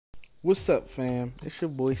What's up, fam? It's your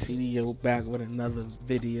boy CDO back with another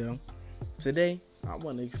video. Today, I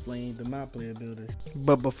want to explain the My Player builders.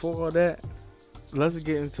 But before all that, let's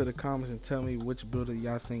get into the comments and tell me which builder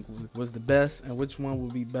y'all think was the best and which one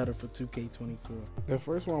would be better for 2K24. The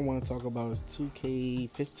first one I want to talk about is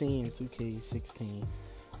 2K15 and 2K16.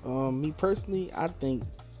 Me personally, I think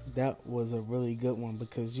that was a really good one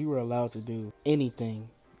because you were allowed to do anything,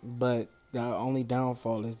 but the only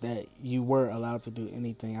downfall is that you were allowed to do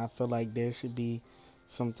anything. I feel like there should be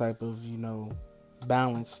some type of,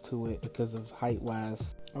 balance to it because of height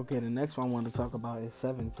wise. Okay, the next one I want to talk about is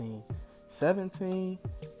 17. 17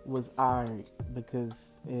 was alright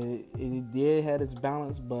because it did have its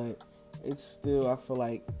balance, but it's still, I feel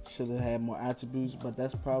like, should have had more attributes, but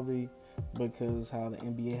that's probably because how the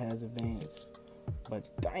NBA has advanced. But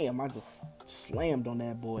damn, I just slammed on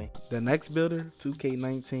that boy. The next builder,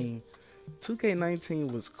 2K19.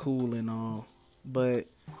 2K19 was cool and all, but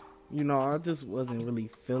I just wasn't really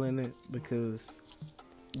feeling it because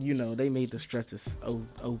they made the stretches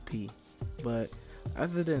OP. But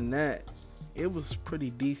other than that, it was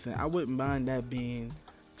pretty decent. I wouldn't mind that being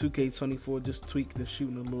 2K24, just tweak the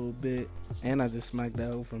shooting a little bit. And I just smacked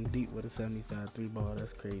that hole from deep with a 75 3-ball.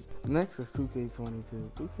 That's crazy. Next is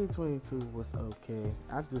 2K22. 2K22 was okay.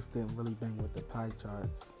 I just didn't really bang with the pie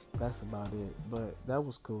charts. That's about it, but that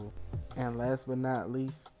was cool. And last but not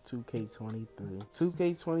least, 2K23.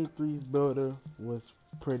 2K23's builder was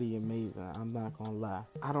pretty amazing, I'm not gonna lie.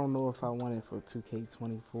 I don't know if I want it for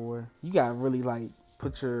 2K24. You gotta really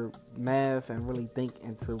put your math and really think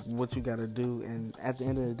into what you gotta do, and at the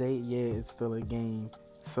end of the day, yeah, it's still a game.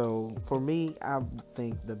 So for me, I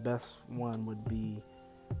think the best one would be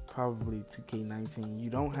probably 2K19. You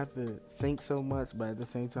don't have to think so much, but at the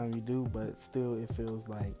same time you do, but still it feels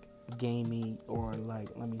like gamey or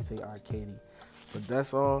let me say arcadey. But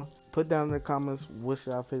that's all. Put down in the comments what's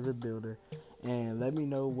your favorite builder and let me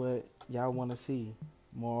know what y'all want to see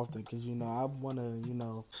more often, because I want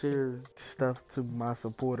to share stuff to my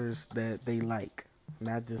supporters that they like,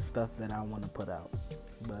 not just stuff that I want to put out.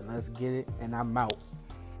 But let's get it, and I'm out.